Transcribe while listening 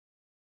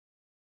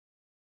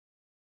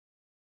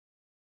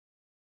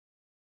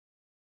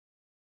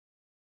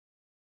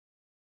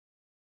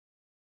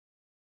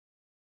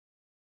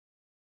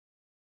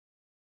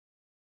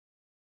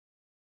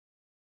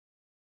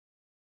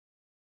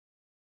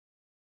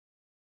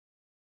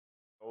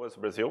Canoas,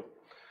 Brazil.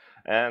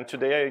 And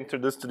today I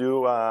introduced to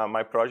you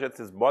my project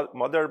is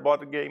modern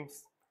board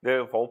games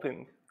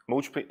developing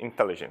multiple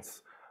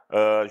intelligence.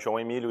 João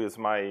Emilio is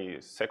my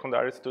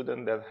secondary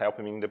student that helped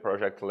me in the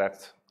project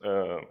last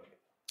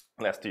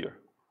year.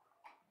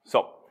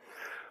 So,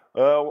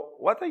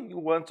 what I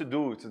want to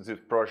do to this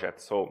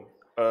project? So,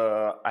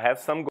 I have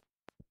some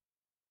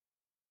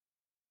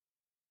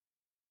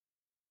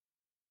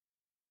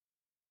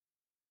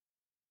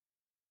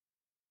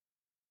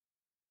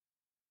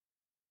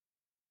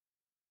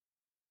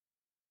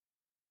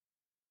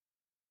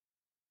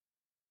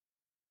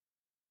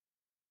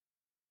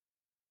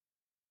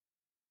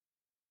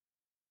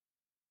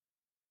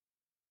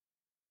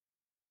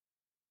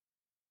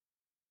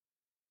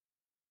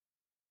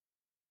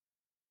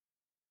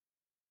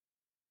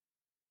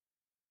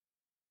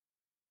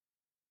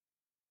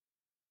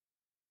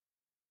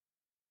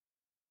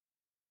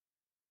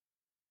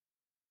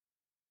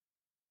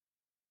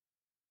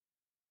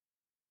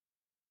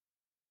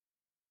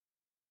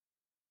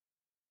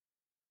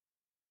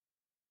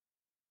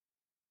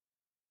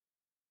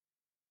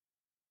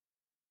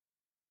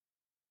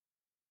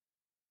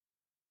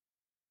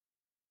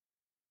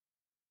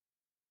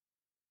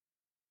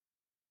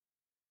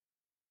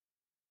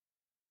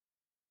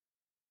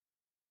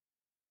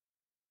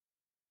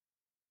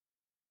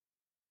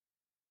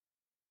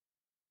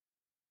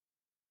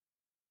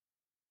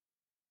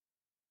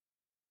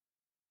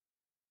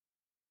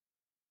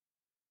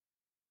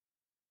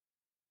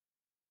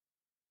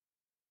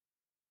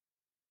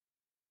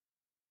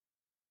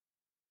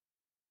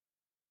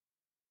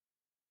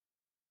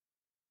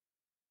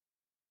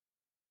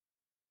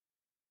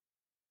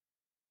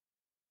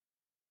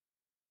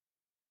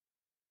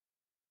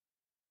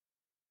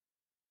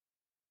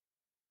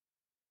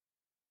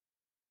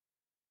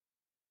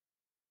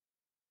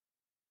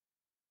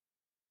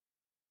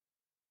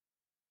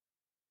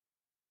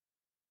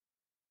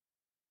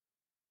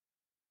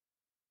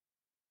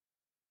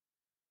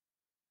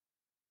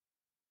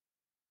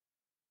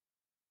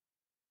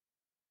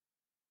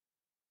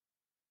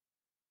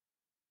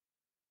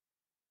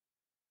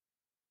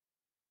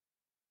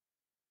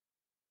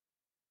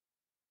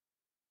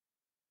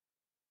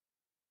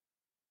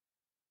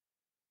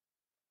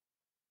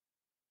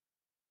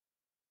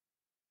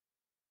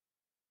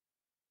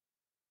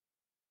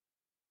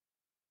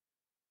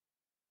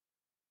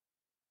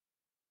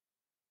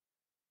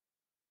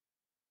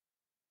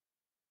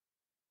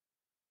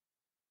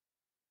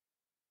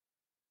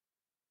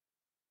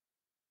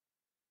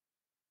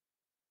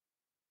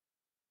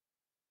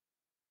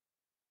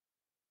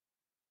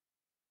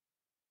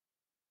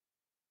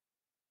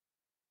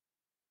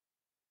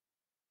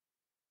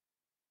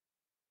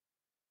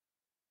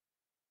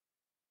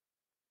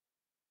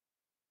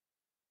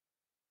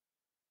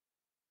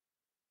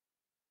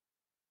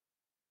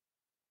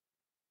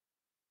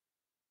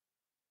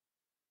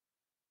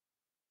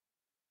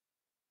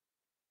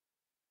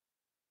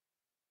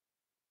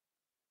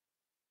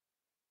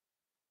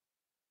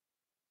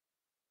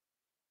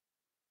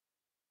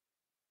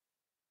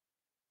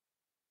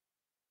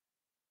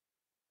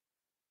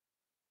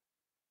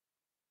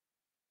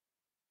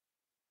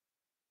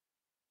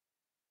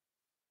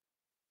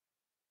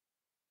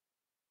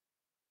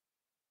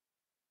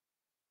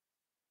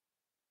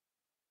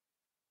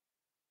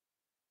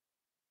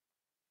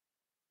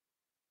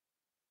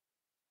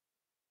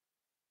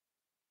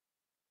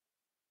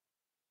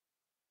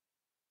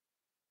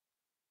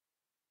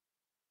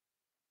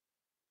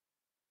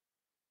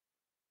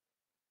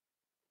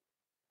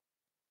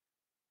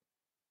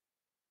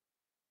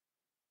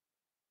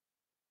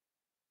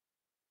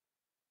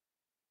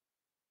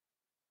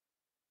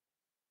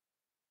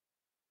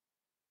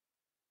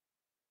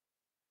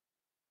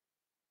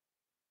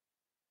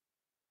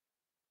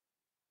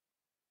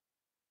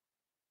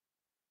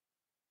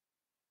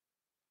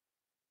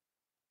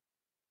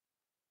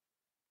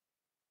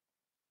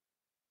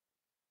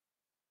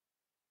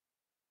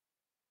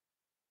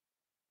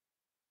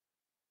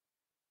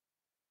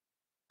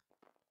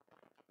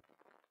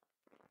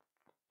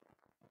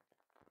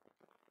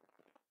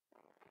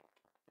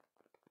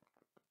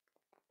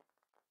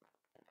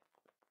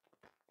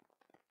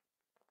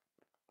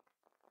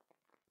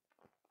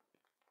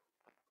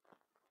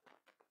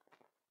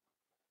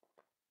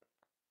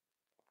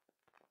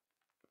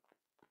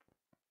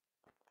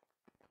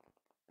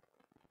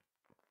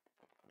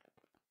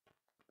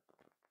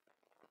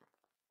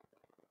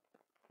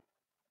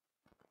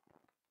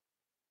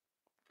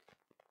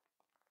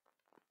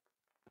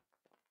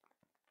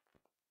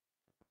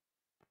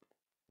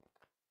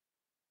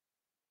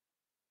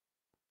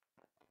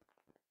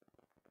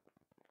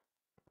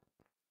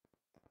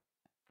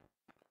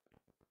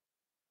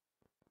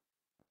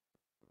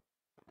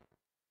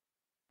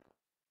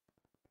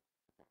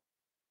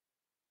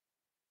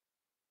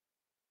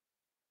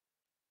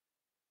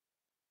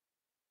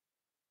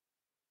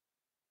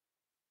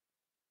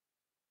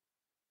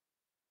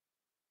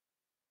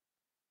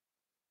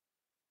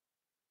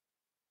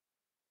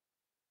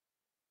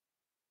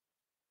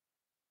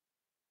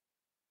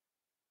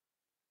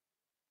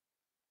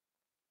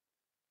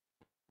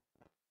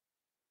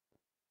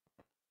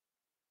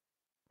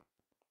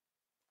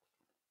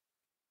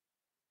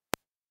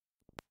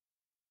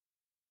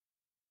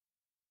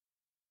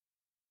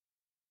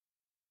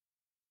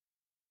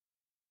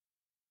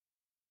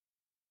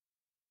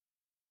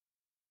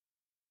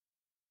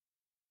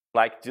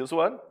like this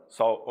one.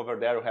 So over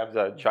there you have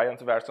the giant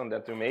version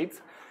that we made.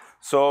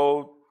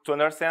 So to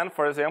understand,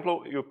 for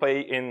example, you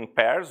play in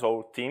pairs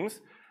or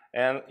teams,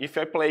 and if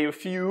I play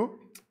with you,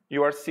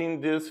 you are seeing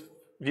this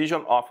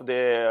vision of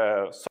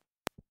the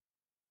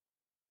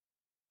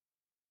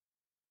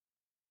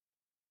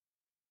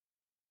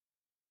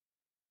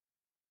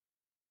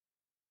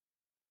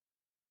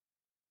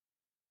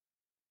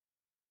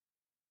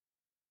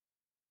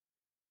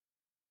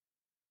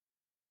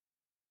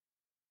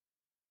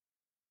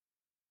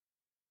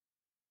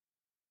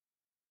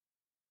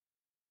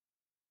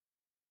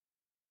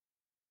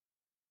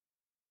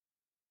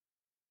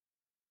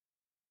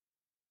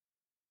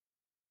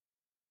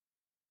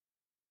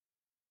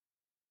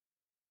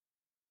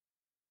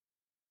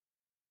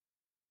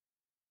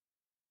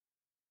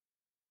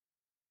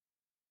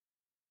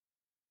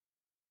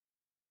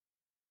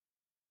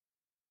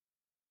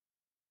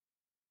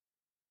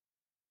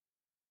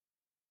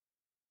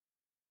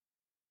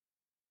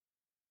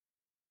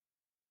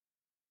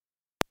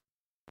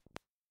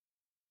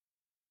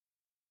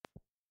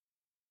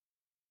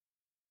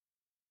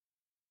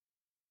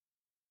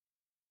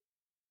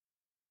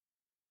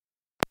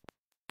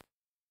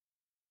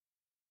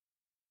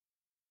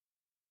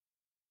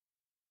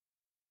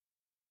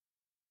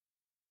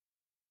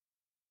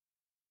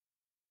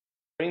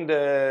in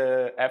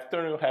the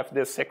afternoon, you have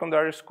the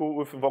secondary school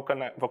with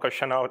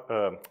vocational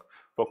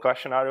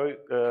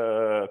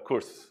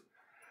course.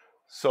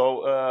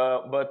 So,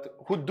 but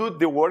who did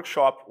the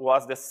workshop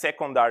was the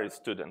secondary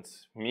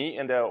students. Me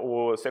and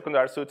the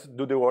secondary students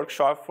do the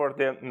workshop for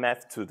the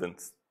math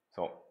students.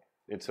 So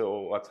it's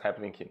what's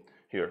happening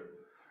here.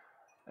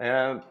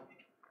 And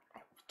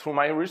through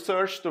my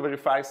research to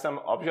verify some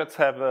objects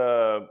have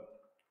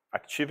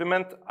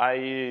achievement,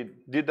 I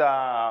did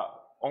a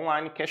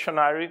online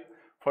questionnaire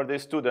for the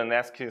student,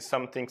 asking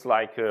some things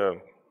like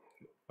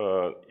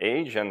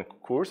age and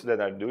course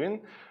that I'm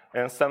doing,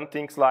 and some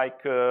things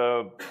like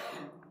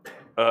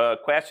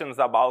questions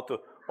about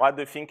what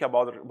do you think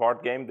about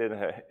board game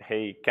that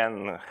he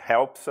can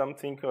help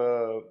something.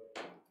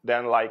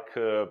 Then like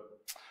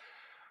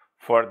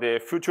for the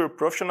future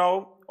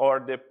professional or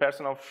the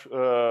personal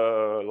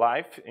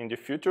life in the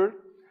future,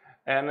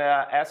 and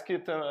ask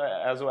it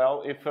as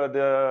well if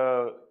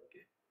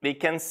they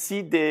can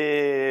see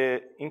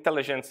the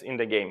intelligence in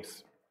the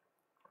games.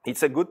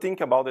 It's a good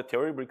thing about the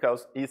theory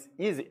because it's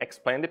easy to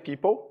explain to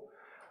people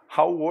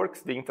how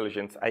works the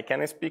intelligence. I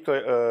can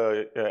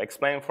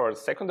explain for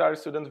secondary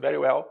students very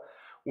well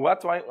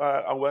what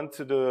I want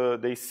to do,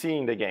 they see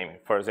in the game.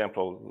 For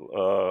example,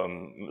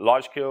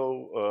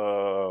 logical,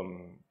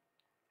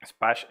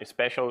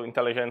 spatial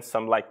intelligence,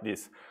 something like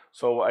this.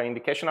 So in the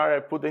questionnaire, I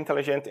put the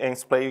intelligence and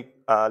explain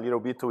a little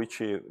bit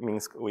which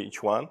means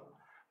which one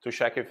to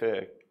check if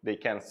they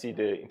can see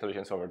the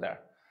intelligence over there.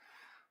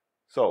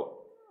 So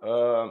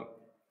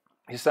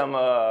here's some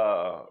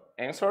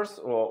answers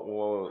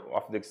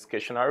of this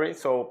questionnaire.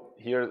 So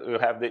here you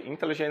have the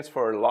intelligence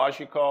for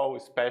logical,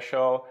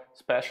 spatial,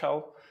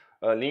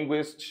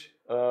 linguist,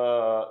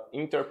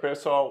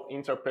 interpersonal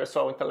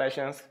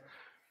intelligence.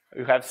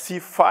 You have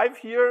C5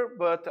 here,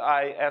 but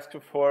I asked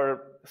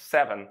for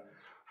 7.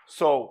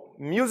 So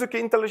music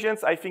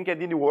intelligence, I think I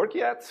didn't work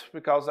yet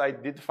because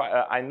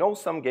I know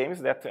some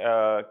games that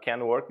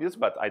can work this,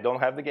 but I don't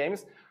have the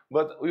games.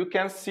 But you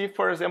can see,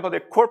 for example, the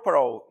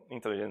corporal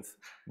intelligence.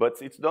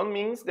 But it don't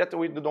mean that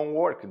we don't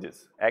work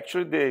this.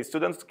 Actually, the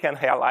students can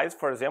realize,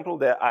 for example,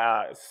 the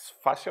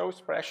facial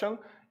expression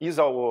is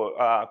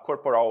our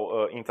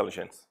corporal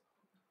intelligence.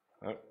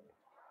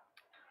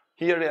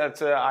 Here,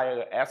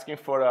 I'm asking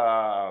for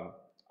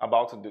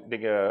about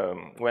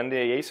when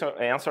they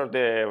answer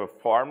the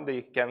form,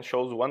 they can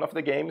choose one of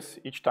the games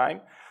each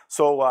time.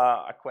 So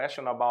a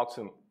question about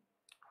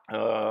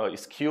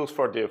skills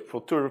for the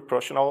future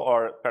professional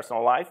or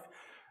personal life.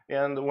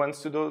 And one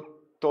student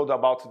told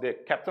about the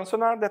Captain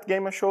Sonar, that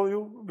game I showed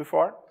you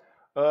before.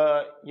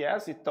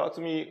 Yes, it taught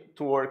me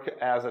to work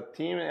as a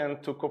team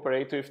and to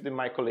cooperate with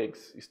my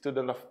colleagues,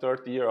 student of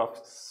 3rd year of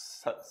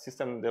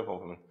system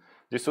development.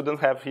 The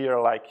students have here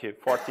like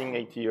 14,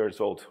 18 years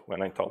old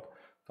when I'm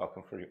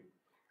talking for you.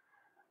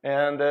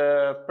 And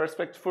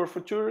perspective for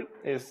future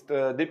is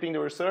deepening the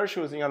research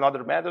using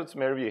another methods,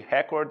 maybe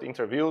record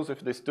interviews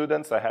with the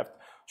students. I have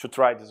to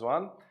try this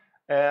one.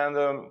 And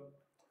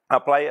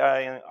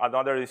apply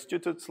another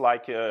institutes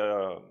like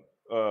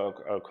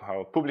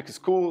public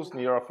schools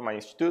near of my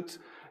institute,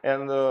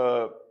 and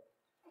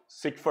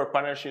seek for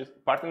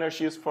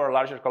partnerships for a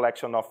larger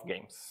collection of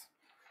games.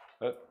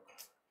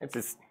 It's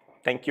this.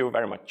 Thank you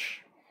very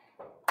much.